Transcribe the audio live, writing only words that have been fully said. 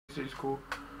It's cool.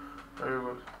 There it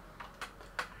goes.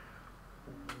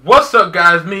 What's up,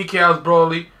 guys? Me, KaOs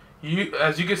Broly.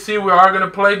 As you can see, we are gonna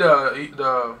play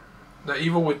the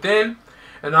Evil Within,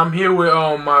 and I'm here with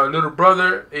my little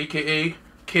brother, aka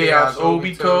KaOs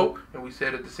Obito, and we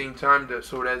said at the same time that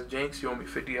so that's Jinx. You owe me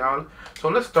 $50. So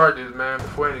let's start this, man.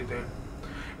 Before anything,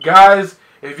 guys,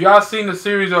 if y'all seen the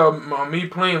series of me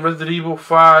playing Resident Evil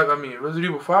 5, Resident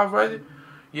Evil 5, right?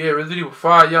 Yeah, Resident Evil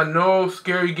 5. Y'all know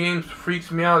scary games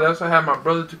freaks me out. That's why I had my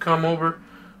brother to come over.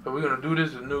 So we're gonna do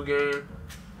this, a new game.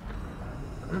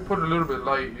 Let me put it a little bit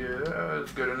light. Yeah,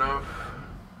 that's good enough.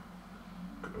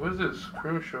 What is this?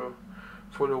 Crucial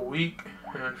for the weak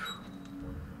and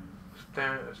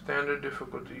standard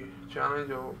difficulty.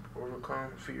 Challenge or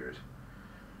overcome fears.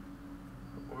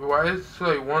 Why is it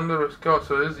like one little scout?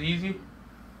 So it's easy.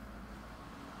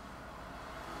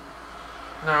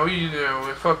 Nah,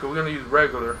 fuck it, we're gonna use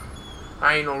regular.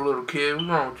 I ain't no little kid. What's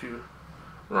wrong with you?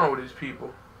 What's wrong with these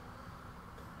people?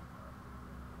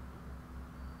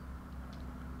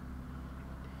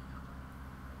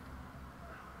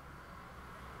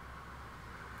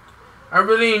 I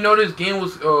really didn't know this game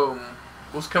was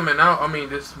coming out.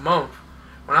 This month.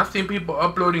 When I seen people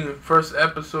uploading the first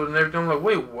episode and everything, I'm like,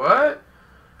 wait, what?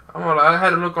 I had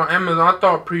to look on Amazon. I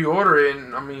thought pre-order it,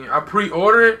 and I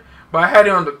pre-ordered it. But I had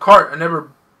it on the cart. I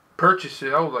never purchased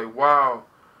it. I was like, wow.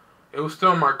 It was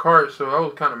still in my cart, so I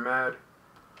was kind of mad.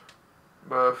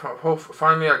 But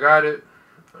finally I got it.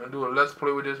 I do a let's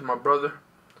play with this with my brother.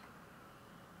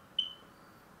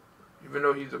 Even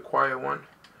though he's a quiet one.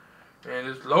 And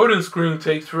this loading screen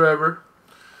takes forever.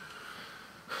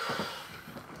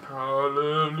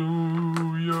 Hallelujah.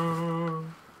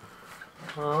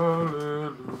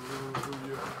 Hallelujah.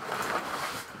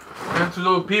 And to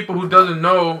those people who doesn't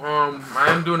know, I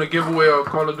am doing a giveaway of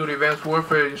Call of Duty Advanced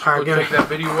Warfare. You should go check that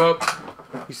video up.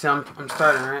 You see, I'm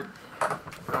starting, right?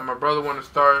 My brother want to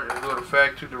start his little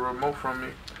fact to the remote from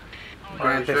me.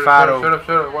 Grand Theft Auto. Shut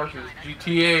up. Watch this.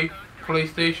 GTA,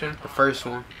 PlayStation. The first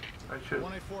one.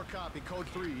 184 copy, code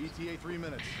 3, ETA 3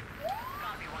 minutes.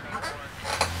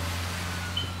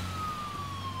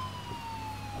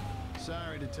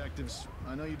 Sorry, detectives.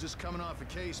 I know you're just coming off a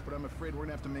case, but I'm afraid we're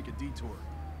gonna have to make a detour.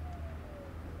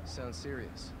 Sounds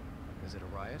serious. Is it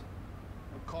a riot?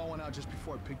 A call went out just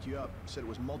before I picked you up. Said it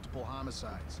was multiple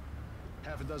homicides.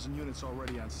 Half a dozen units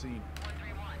already on scene.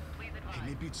 131, please advise. Hey,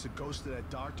 maybe it's the ghost of that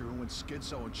doctor who went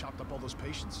schizo and chopped up all those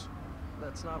patients.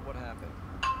 That's not what happened.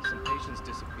 Some patients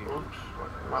disappeared. Oops,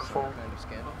 my phone. Some kind of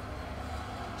scandal?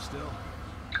 Still,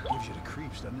 gives you the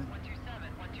creeps, doesn't it? 127,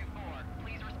 124,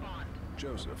 please respond.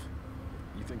 Joseph,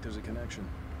 you think there's a connection?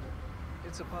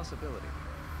 It's a possibility.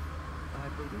 I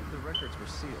believe the records were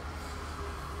sealed.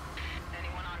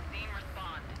 Anyone on scene,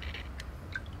 respond.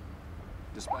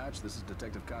 Dispatch, this is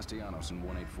Detective Castellanos in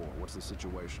 184. What's the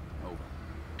situation? Over.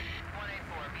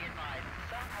 184, be advised.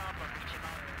 Some problem reaching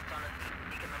out on a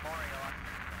Beacon Memorial.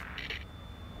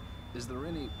 Is there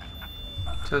any...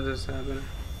 So this happened.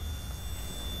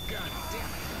 God damn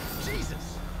it!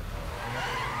 Jesus!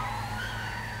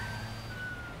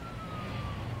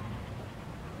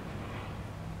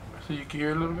 So you can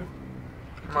hear a little bit?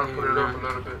 I'm gonna put it up a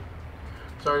little bit.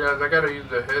 Sorry guys, I gotta use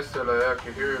the headset like I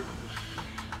can hear it.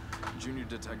 Junior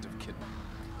Detective Kidman.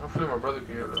 Hopefully my brother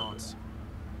can hear it. Thoughts?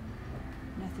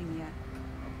 Nothing yet.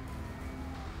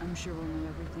 I'm sure we'll know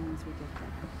everything once we get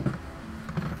there.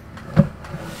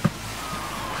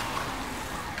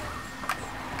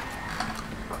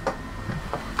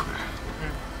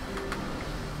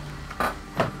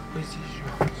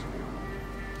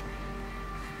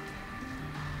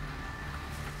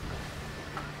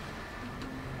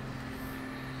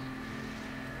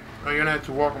 Oh, you're gonna have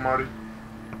to walk him, Marty.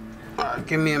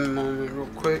 Give me a moment real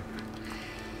quick.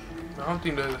 I don't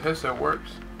think the headset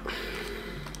works.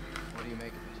 What do you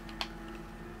make of it?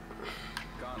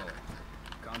 Connolly,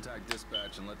 contact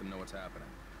dispatch and let them know what's happening.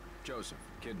 Joseph,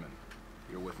 Kidman,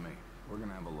 you're with me. We're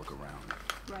gonna have a look around.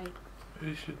 Right.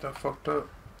 This shit that fucked up.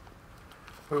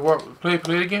 Wait, what? Play it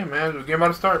again, man. The game about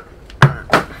to start.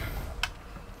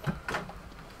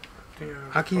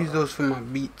 Damn, I can use those for my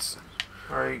beats.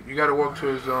 Alright, you gotta walk to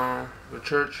his the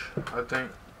church, I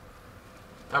think.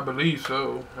 I believe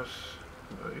so.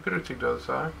 You could have taken the other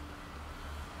side.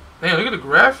 Damn, look at the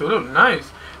graphics. It looks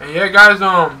nice. And yeah, guys,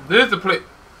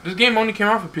 this game only came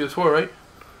out for PS4, right?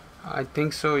 I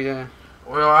think so, yeah.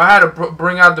 Well, I had to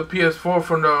bring out the PS4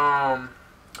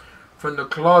 from the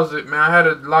closet, man. I had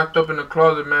it locked up in the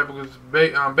closet, man, because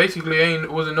basically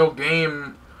it wasn't no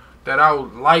game that I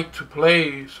would like to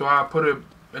play, so I put it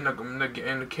in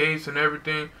the case and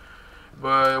everything.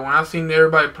 But when I seen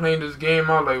everybody playing this game,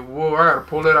 I was like, whoa, I gotta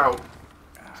pull it out.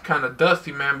 It's kind of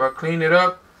dusty, man, but I clean it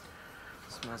up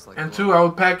Smells like And blood. two, I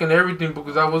was packing everything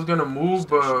because I was gonna move,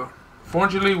 but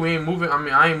fortunately we ain't moving. I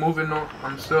mean, I ain't moving no.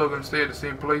 I'm still gonna stay at the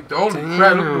same place. Holy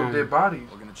crap! Look at those dead bodies.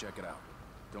 We're gonna check it out.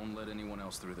 Don't let anyone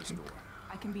else through this door.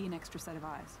 I can be an extra set of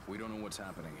eyes. We don't know what's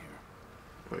happening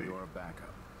here. Wait. You're a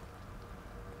backup.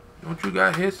 Don't you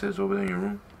got headsets over there in your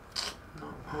room?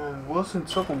 Wilson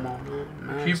took them all,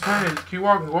 man. Keep playing. Keep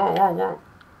walking. Walk.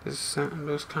 This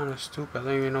looks kind of stupid. I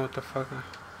don't even know what the fuck.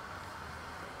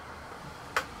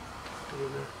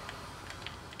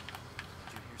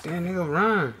 Damn, nigga,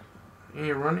 run. You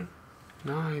ain't running?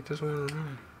 No, he doesn't want to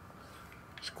run.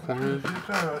 It's corny.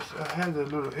 I had that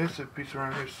little headset piece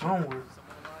around here somewhere.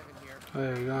 Oh,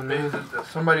 yeah, you got Man, now. there's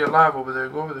somebody alive over there.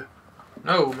 Go over there.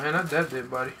 No, man, not that dead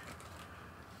body.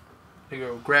 They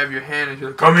go grab your hand and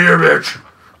say, "Come here, bitch.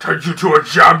 Turn you to a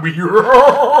zombie."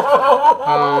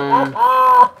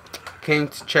 Came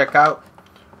to check out.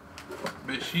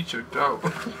 Bitch, she checked out.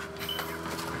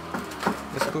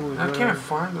 Let's go. I can't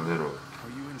find the little. Are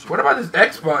you injured? What about this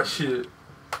Xbox shit?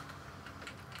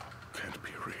 Can't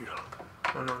be real.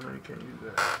 Oh no, you can't use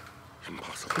that.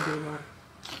 Impossible.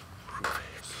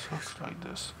 Sucks like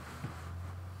this.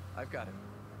 I've got it.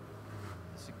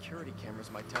 The security cameras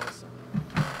might tell us something.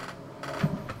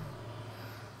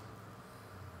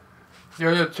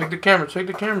 Yo, check the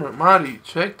camera. Marty,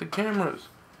 check the cameras.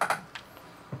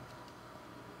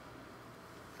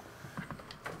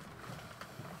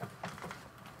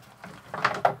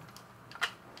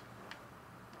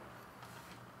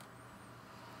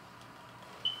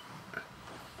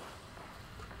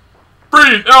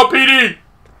 Breathe, LPD!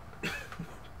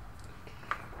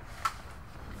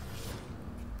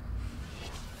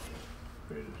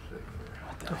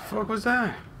 What the fuck was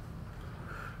that?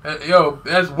 Yo,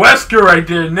 that's Wesker right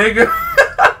there, nigga.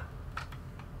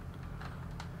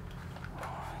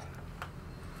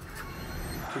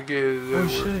 Forget his Oh word.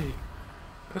 shit.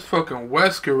 That's fucking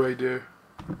Wesker right there.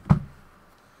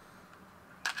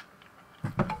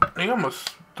 Nigga, I'm gonna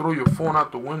throw your phone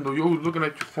out the window. You always looking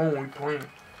at your phone when you playing.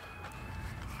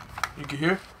 You can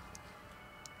hear?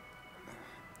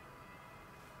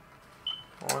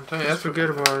 Oh, I tell you, Let's forget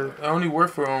about it. I only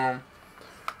work for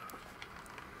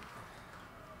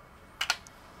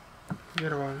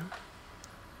Forget about it.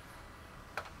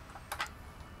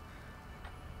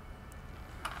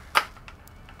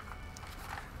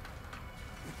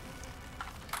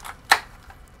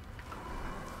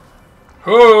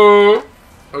 Oh,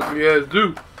 ugly ass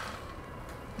dude.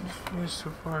 It's so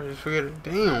far. Just forget it.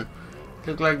 Damn.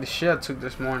 Look like the shit I took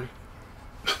this morning.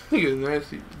 Nigga's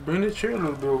nasty. Bring the chair a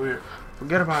little bit over here.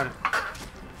 Forget about it.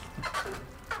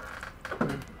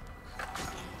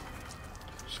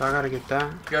 So I gotta get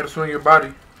that. You gotta swing your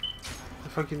body. The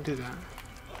fuck you do that?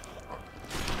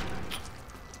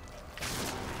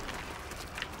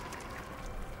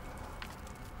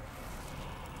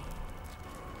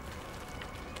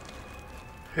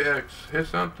 Hit X. Hit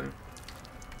something.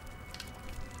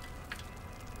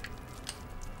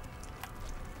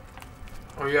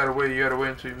 Oh, you gotta wait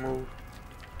until you move.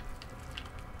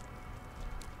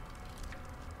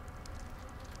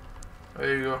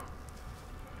 There you go.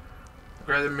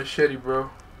 Grab the machete, bro.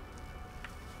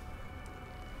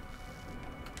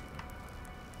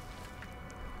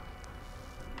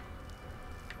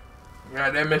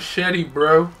 Grab that machete,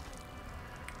 bro.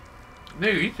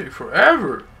 Nigga, you take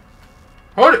forever.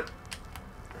 Hold it.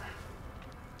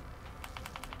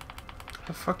 How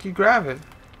the fuck you grab it?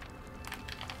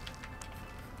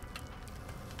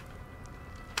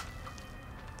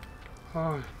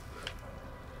 Oh.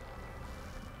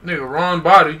 Nigga, wrong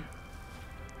body.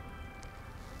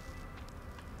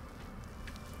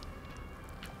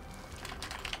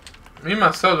 Me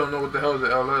myself don't know what the hell is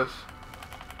the LS.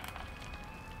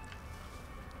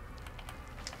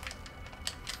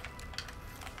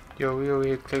 Yo, we over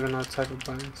here clicking all type of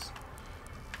buttons.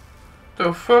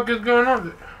 The fuck is going on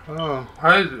there? Oh.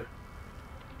 How is it?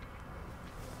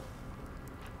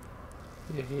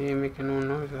 Yeah, he ain't making no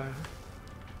noise out of it.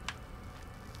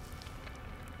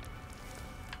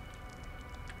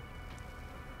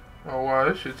 Oh wow,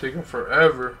 this shit taking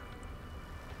forever.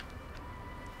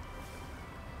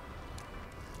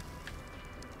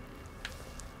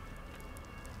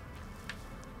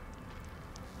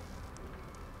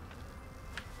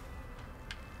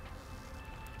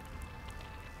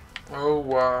 Oh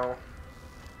wow.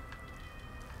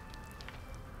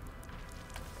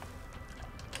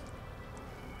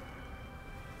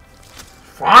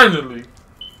 Finally.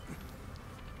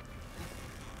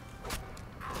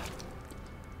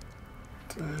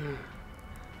 Damn.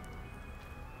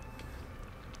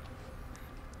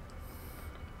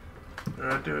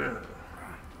 Right there.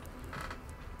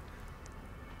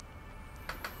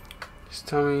 Just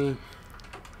tell me.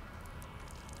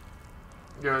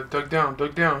 Yeah, duck down.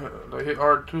 Like hit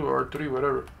R2, R3,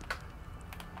 whatever.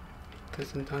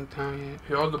 Doesn't duck down yet.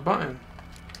 Hit all the button.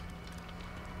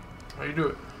 How you do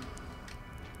it?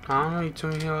 I don't know. You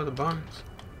told me to hit all the buttons.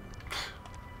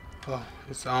 Oh,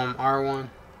 it's R1.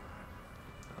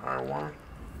 R1.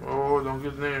 Oh, don't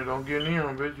get near. Don't get near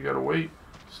him, bitch. You gotta wait.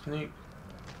 Sneak.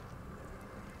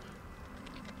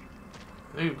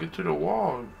 Nigga, get to the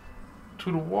wall.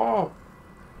 To the wall.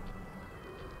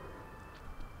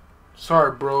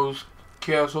 Sorry, bros.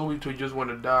 KaOs Broly just want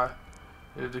to die.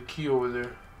 There's the key over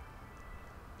there.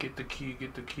 Get the key.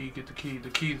 Get the key. Get the key. The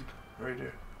key's right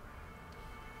there.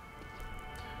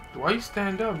 Why you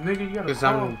stand up, nigga? You gotta. Cause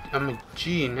call. I'm a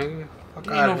G, nigga. Fuck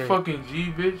You out ain't of no here. fucking G,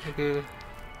 bitch. Nigga.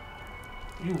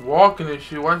 You walking and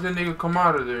shit. Why's that nigga come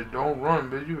out of there? Don't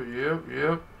run, bitch.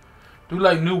 Yep. Do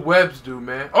like new webs do,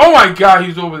 man. Oh my god,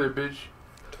 he's over there, bitch.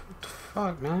 What the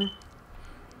fuck, man?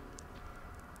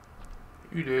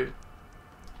 You did.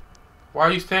 Why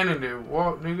are you standing there?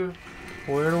 Walk, nigga.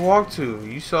 Where to walk to?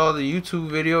 You saw the YouTube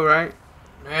video, right?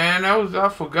 Man, I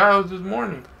forgot it was this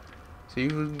morning. So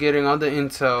you was getting all the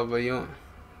intel, but you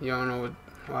don't know what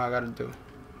I gotta do.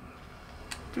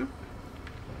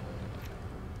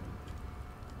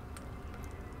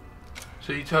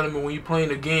 So you telling me when you playing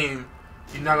the game,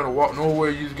 you're not gonna walk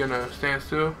nowhere, you're just gonna stand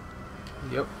still?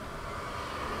 Yep.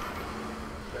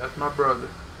 That's my brother.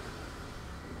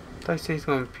 I thought you said he's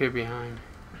gonna appear behind me.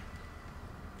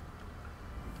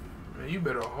 Man, you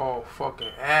better haul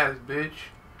fucking ass, bitch.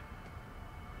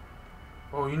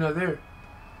 Oh, you're not there.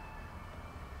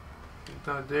 He's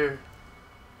not there.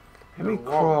 Let me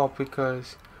crawl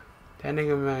because that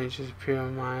nigga might just appear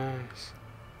on my ass.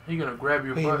 He gonna grab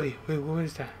your butt. Wait, what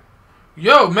is that?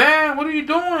 Yo, man, what are you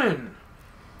doing?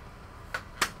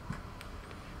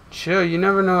 Chill, you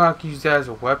never know I can use that as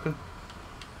a weapon.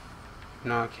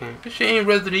 No, I can't. This shit ain't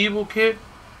Resident Evil, kid.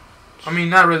 I mean,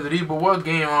 not Resident Evil. What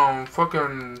game?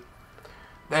 Fucking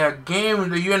that game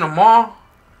that you in the mall.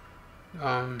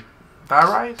 Die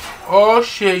Rise? Oh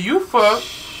shit, you fuck.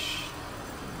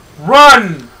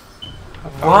 Run,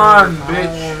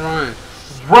 bitch.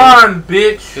 Run,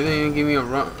 bitch. They didn't even give me a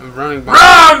running back.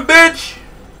 Run, bitch.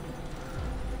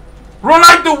 Run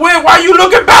like the wind. Why you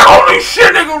looking back? Holy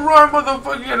shit, nigga, run,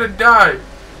 motherfucker. You gonna die.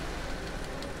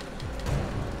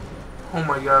 Oh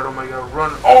my god,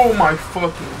 run. Oh my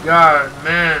fucking god,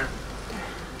 man.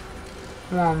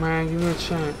 Come on, man, give me a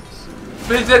chance.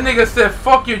 Bitch, that nigga said,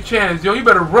 fuck your chance, yo. You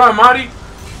better run, Marty.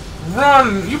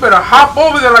 Run. You better hop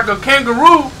over there like a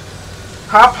kangaroo.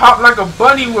 Hop like a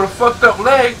bunny with a fucked up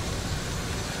leg.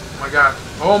 Oh my god.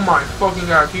 Oh my fucking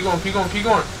god. Keep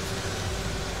going.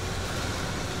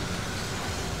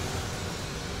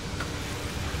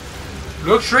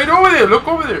 Look straight over there. Look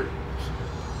over there.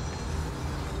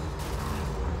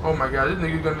 Oh my god. This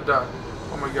nigga's gonna die.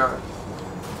 Oh my god.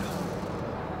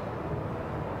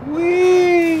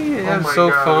 Wee! That's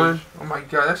so fun. Oh my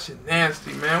god. That shit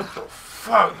nasty, man. What the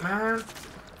fuck, man?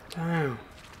 Damn.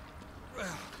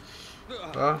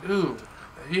 Dude.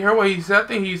 You heard what he said? I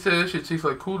think he said that shit tastes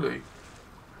like Kool-Aid.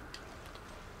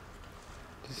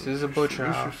 This is a butcher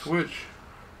house. You should switch.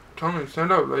 Tell me,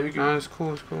 stand up. Like you can. No, it's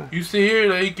cool. You sit here,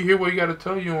 like you can hear what you gotta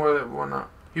tell you and whatnot.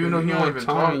 Even though he don't even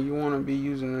talk. You wanna be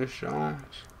using this shit.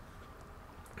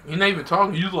 He not even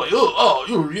talking. You like,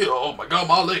 oh my god,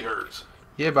 my leg hurts.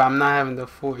 Yeah, but I'm not having the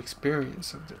full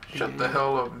experience of it. Shut the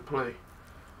hell up and play.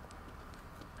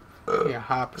 Yeah,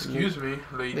 hopping. Excuse me,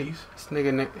 ladies. This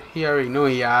nigga, he already know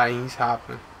he's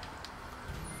hopping.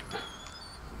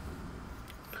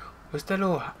 What's that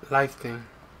little life thing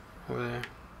over there?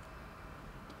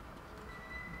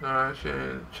 No, that shit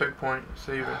ain't checkpoint.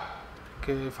 Save it.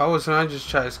 Okay, if I was him, I'd just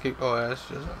try to skip. Oh, that's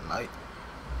just a light.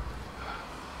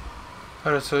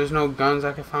 Alright, so there's no guns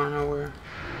I can find nowhere?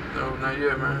 No, not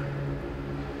yet, man.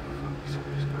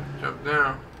 Jump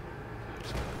down.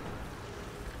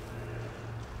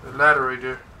 The ladder right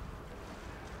there.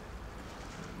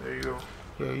 There you go.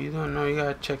 Yo, you don't know, you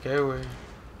gotta check everywhere.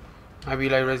 Might be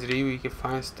like Resident Evil, you can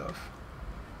find stuff.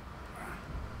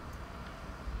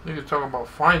 Nigga talking about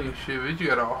finding shit, bitch. You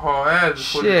got a haul ass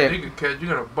before Shit. the nigga catch you.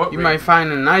 Gonna butt You rape might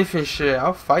find a knife and shit.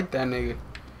 I'll fight that nigga.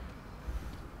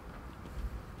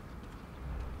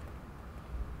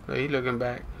 Look, he looking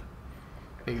back.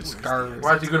 Nigga scarred.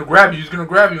 Why is he gonna grab you? He's gonna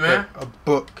grab you, man. A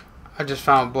book. I just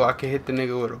found a book. I can hit the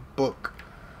nigga with a book.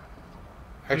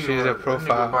 Actually, it's a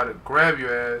profile. Nigga about to grab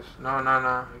your ass.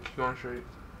 No. Keep going straight.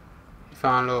 He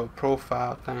found a little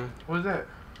profile thing. What's that?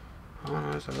 I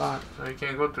don't know. It's a lot. No, you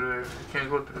can't go through there. You can't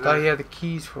go through I there. thought he had the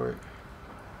keys for it.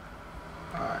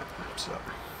 Alright, so.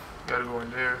 Gotta go in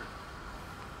there.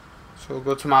 So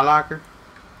go to my locker.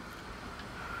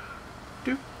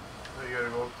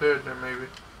 gotta go upstairs then maybe.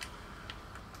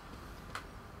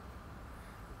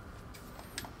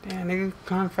 Damn, nigga,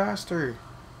 come faster.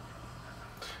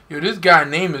 Yo, this guy's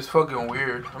name is fucking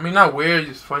weird. I mean, not weird,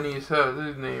 just funny as hell. This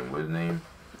is his name. What's his name?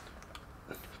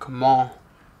 Kamal.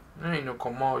 There ain't no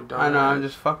Kamal. I know, I'm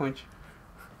just fucking with you.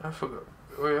 I forgot.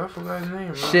 Wait, I forgot his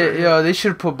name. Shit, yo, they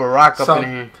should put Barack up in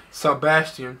here.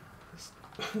 Sebastian.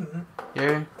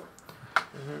 Yeah.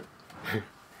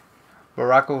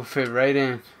 Barack will fit right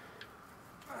in.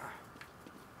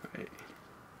 Right.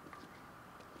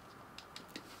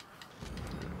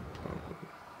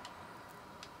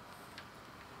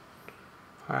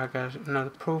 I got another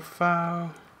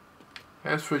profile.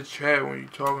 That's for chat when you're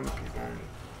talking to people.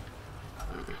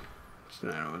 It's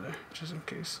not over there, just in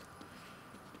case.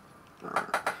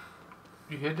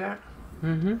 You hit that?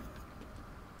 Mm-hmm.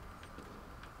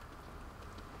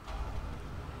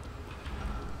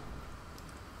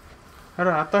 Hold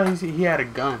on, I thought he had a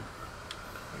gun.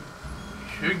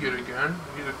 You should get a gun.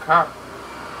 He's a cop.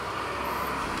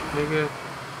 Nigga.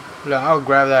 Look, I'll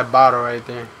grab that bottle right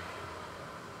there.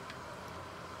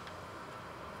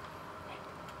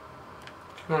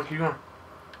 Keep going, keep going.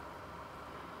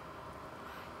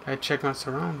 Gotta check my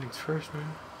surroundings first, man.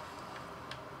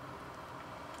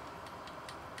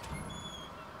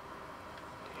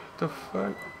 What the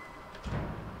fuck?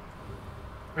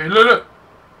 Hey, look, look.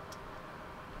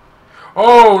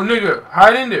 Oh, nigga.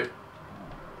 Hide in there.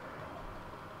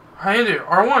 Hide in there.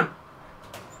 R1.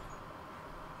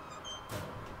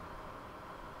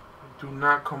 Do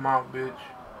not come out, bitch.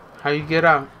 How you get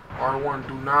out? R1,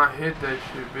 do not hit that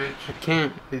shit, bitch. I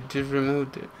can't. They just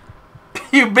removed it.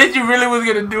 You bet you really was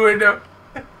gonna do it, though.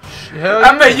 Hell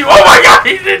I yeah. bet you. Oh my god,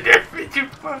 he's in there, bitch. You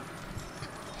fuck.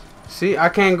 See, I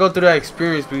can't go through that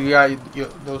experience, but you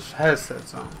got those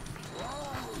headsets on.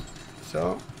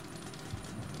 So.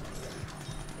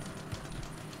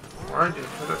 Alright, then,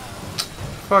 shut up.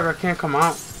 Fuck, I can't come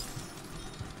out.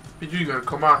 Bitch, you gotta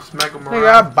come out, smack him Nigga,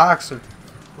 around. I box him.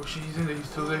 Oh shit, he's in there. He's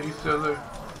still there. He's still there.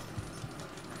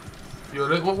 Yo,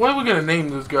 what are we gonna name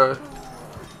this guy?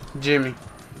 Jimmy.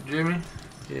 Jimmy?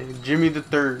 Yeah, Jimmy the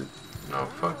Third. No,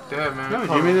 fuck that, man. No,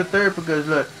 Jimmy the Third, because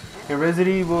look, in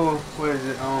Resident Evil, what is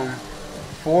it,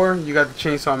 4, you got the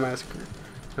Chainsaw Massacre.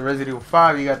 In Resident Evil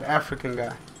 5, you got the African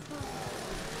guy.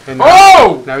 And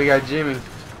now we got Jimmy.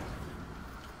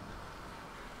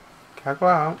 Can I go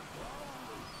out?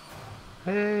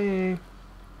 Hey.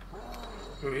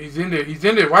 He's in there. He's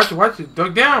in there. Watch it. Watch it.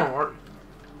 Duck down. Or...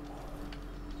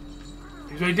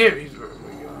 He's right there. He's. Oh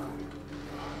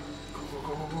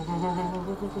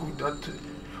my god. Go.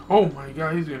 Oh my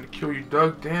god. He's gonna kill you.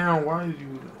 Duck down. Why is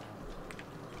you?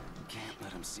 Can't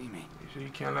let him see me. You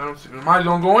can't let him see. Might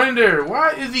don't go in there.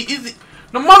 Why is he? Is he?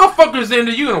 The motherfucker's in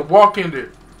there. You gonna walk in there?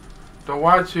 Don't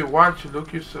watch it. Watch it.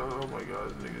 Look yourself. Oh my god.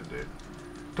 This nigga's dead.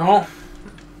 Don't.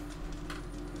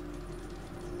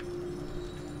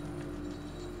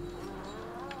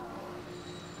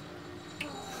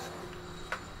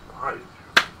 Alright.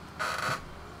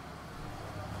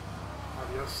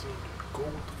 Yes, go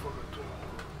with the fuck I told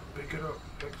you. Pick it up.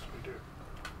 Next right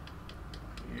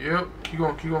there. Yep. Keep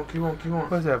going, keep going, keep going, keep going.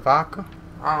 What's that, vodka?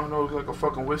 I don't know, it's like a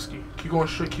fucking whiskey. Keep going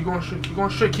straight, keep going straight, keep going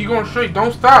straight, keep going straight.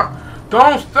 Don't stop.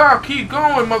 Don't stop. Keep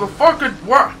going, motherfucker.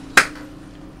 What?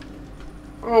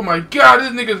 Oh my god,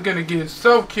 this nigga's gonna get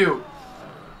himself killed.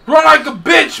 Run like a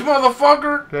bitch,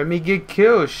 motherfucker. Let me get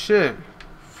killed, shit.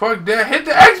 Fuck that. Hit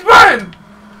the X button.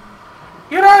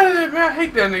 Get out of there, man. I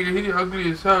hate that nigga. He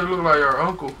ugly as hell. He look like our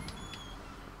uncle.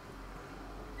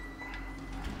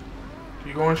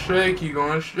 Keep going straight,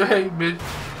 bitch.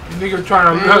 You nigga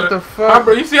trying to look. What the fuck?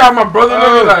 You see how my brother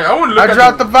look like? I wanna look I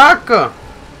dropped the vodka.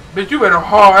 Bitch, you better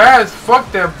haul ass.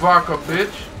 Fuck that vodka,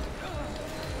 bitch.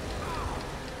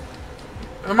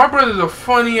 And my brother's a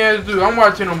funny ass dude. I'm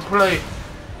watching him play.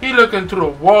 He looking through the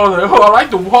wall. Like, oh, I like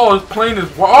the wall is plain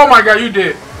as wall. Oh my god, you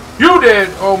did. You did.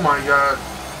 Oh my god.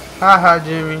 Haha,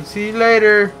 Jimmy. See you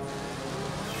later.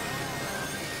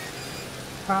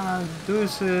 Ah,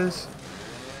 deuces.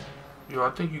 Yo, I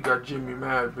think you got Jimmy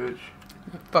mad, bitch.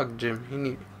 Fuck Jimmy. He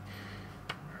need.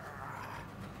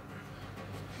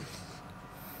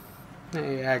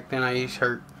 Hey, acting like he's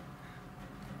hurt.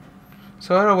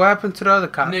 So what happened to the other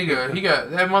cop? Nigga, he got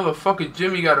that motherfucker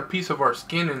Jimmy got a piece of our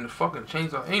skin in the fucking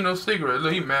chainsaw. Ain't no cigarette.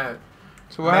 Look, he mad.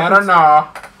 So what mad happened? Or nah?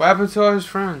 What happened to all his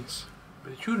friends?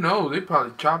 But you know, they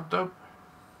probably chopped up.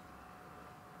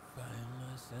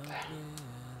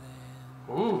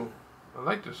 Ooh, I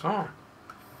like the song.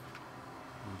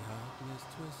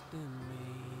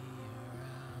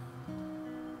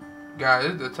 Guys,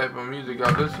 this is the type of music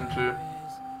I listen to.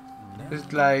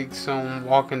 It's like some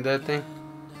Walking Dead thing.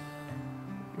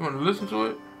 You want to listen to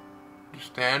it?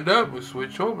 stand up, we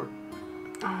switch over.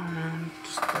 Oh man, I'm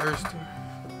just thirsty.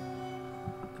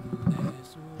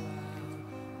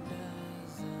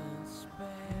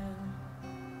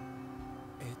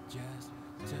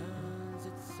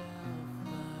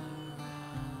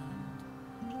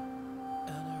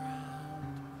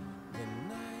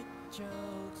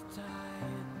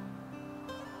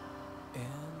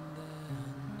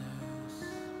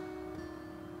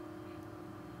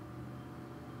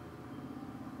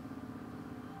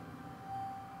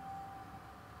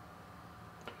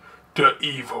 The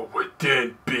evil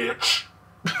within, bitch.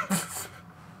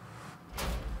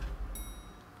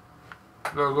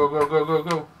 Go, go, go, go, go,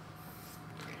 go.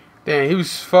 Damn, he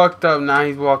was fucked up. Now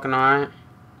he's walking alright.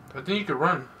 I think he could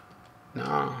run. No.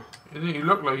 I think he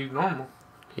look like he's normal.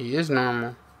 He is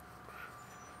normal.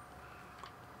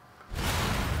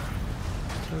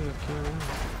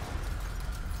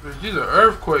 Bitch, these are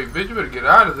earthquake, bitch. You better get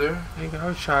out of there. Nigga, I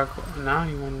was trying to... Now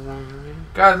you want to run, man.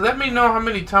 Guys, let me know how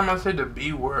many times I said the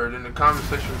B word in the comment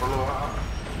section below.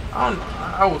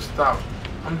 I will stop.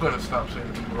 I'm gonna stop saying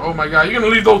it. Oh my god, you're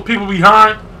gonna leave those people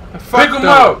behind? Pick them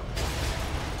up!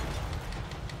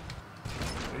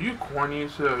 Are you corny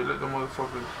as hell? You let the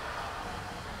motherfuckers.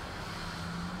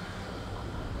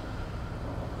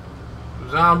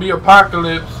 Zombie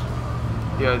apocalypse.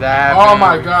 Yo, that. Oh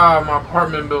my god, my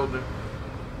apartment building.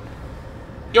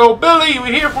 Yo, Billy,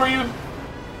 we here for you.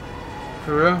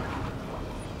 For real?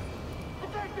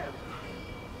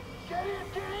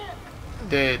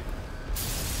 Dead.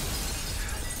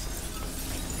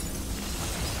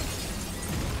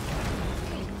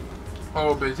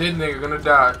 Oh, bitch, his nigga gonna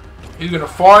die. He's gonna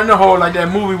fall in the hole like that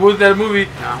movie. What was that movie?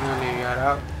 Nah, nigga got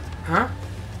out. Huh?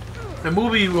 The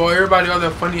movie where everybody, all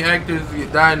the funny actors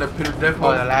get die in the pit of death.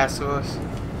 Oh, The Last of Us.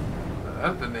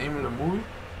 That's the name of the movie?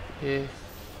 Yeah.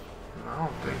 No, I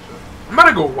don't think so. I'm about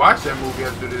to go watch that movie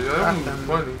after this. That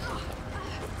movie's funny.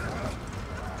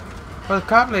 Oh, the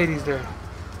cop lady's there.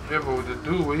 Yeah, but with the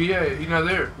dude, where he at? He not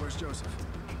there. Where's Joseph?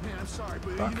 Man, I'm sorry,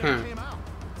 but Fuck he him. never came out.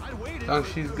 I waited. Oh,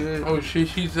 she's good. Oh, she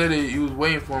said it. He was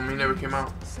waiting for him. He never came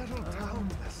out. Settle down.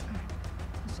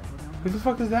 Who the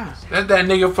fuck is that? That's that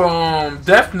nigga from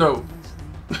Death Note.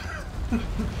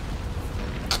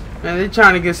 Man, they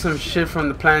trying to get some shit from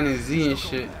the Planet Z and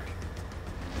shit.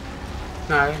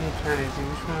 Nah, they ain't Planet Z.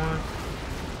 Which one?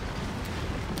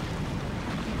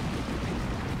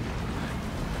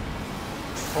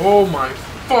 Oh my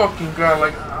fucking god!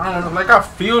 Like I don't know. Like I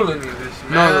feel any of this,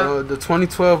 man. No, the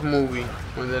 2012 movie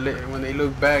when they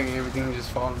look back and everything just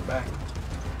falling back.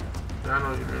 I know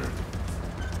what you mean.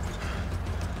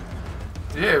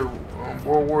 Yeah,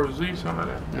 World War Z, something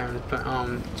like that. No,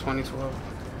 2012.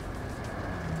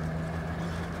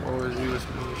 World War Z was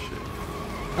some other shit.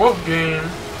 Whoop game.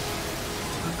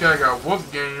 This guy got whoop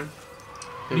game.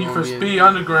 It Need won't for be Speed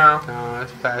Underground. No,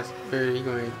 that's Fast and Furious.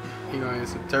 He gonna get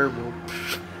some turbo.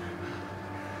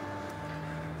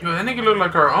 Yo, that nigga look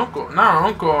like our uncle. Not our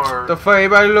uncle, our... The fuck,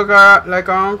 everybody look like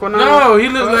our uncle now? No, he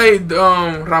look like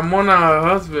Ramona, her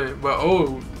husband, but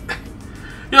old.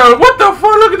 Yo, what the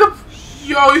fuck? Look at the...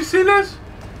 Yo, you see this?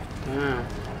 Yeah.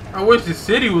 I wish the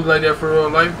city was like that for real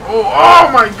life. Oh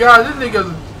my god, this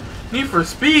nigga's Need for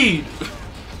Speed.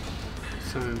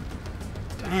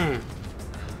 Damn.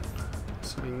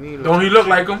 Some Don't he look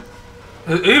like him?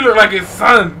 He look like his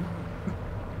son.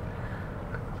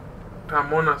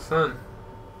 Ramona's son.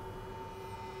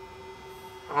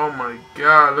 Oh my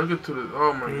god, look at the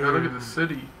oh my god, look at the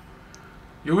city.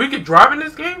 Yo, we could drive in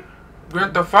this game?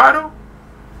 Grand Theft Auto?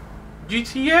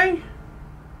 GTA?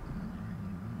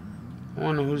 I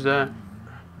wonder who's that.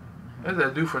 That's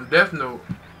that dude from Death Note.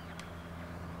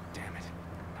 Damn it.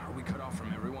 Are we cut off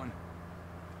from everyone?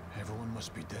 Everyone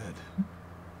must be dead.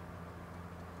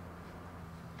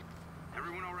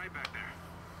 Everyone all right back there?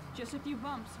 Just a few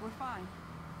bumps. We're fine.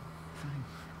 Fine.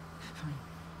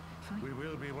 We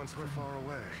will be once we're far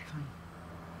away.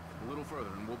 A little further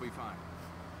and we'll be fine.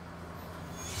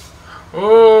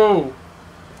 Oh!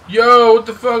 Yo, what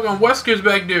the fuck? Wesker's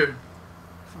back there.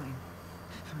 Fine.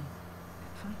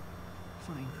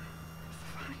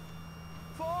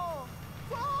 Fall!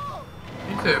 Fall!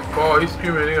 He said fall. He's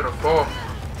screaming they're gonna fall.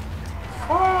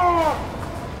 Fall!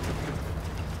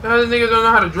 Now this nigga don't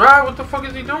know how to drive. What the fuck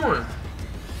is he doing?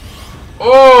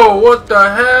 Oh, what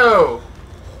the hell?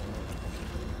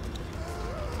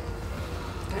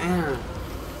 Damn.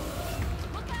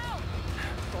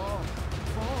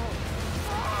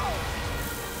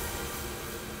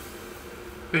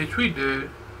 Bitch, we did.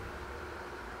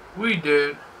 We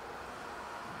did.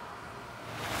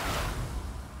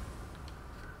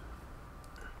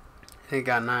 They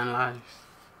got 9 lives.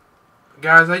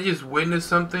 Guys, I just witnessed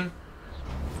something.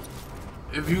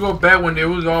 if you go back when they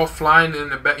was all flying in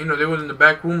the back, you know, they was in the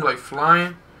back room like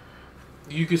flying.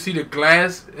 You can see the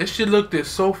glass. This shit looked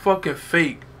so fucking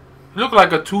fake. It looked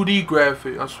like a 2D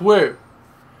graphic. I swear.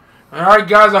 Alright,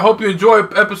 guys. I hope you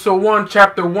enjoyed episode 1.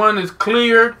 Chapter 1 is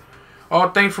cleared. All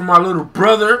thanks for my little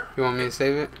brother. You want me to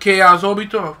save it? KaOs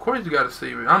Obito. Of course you gotta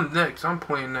save it. I'm next. I'm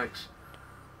playing next.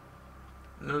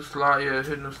 New slot. Yeah,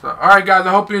 hit new slot. Alright, guys.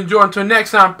 I hope you enjoy. Until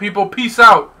next time, people. Peace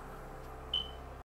out.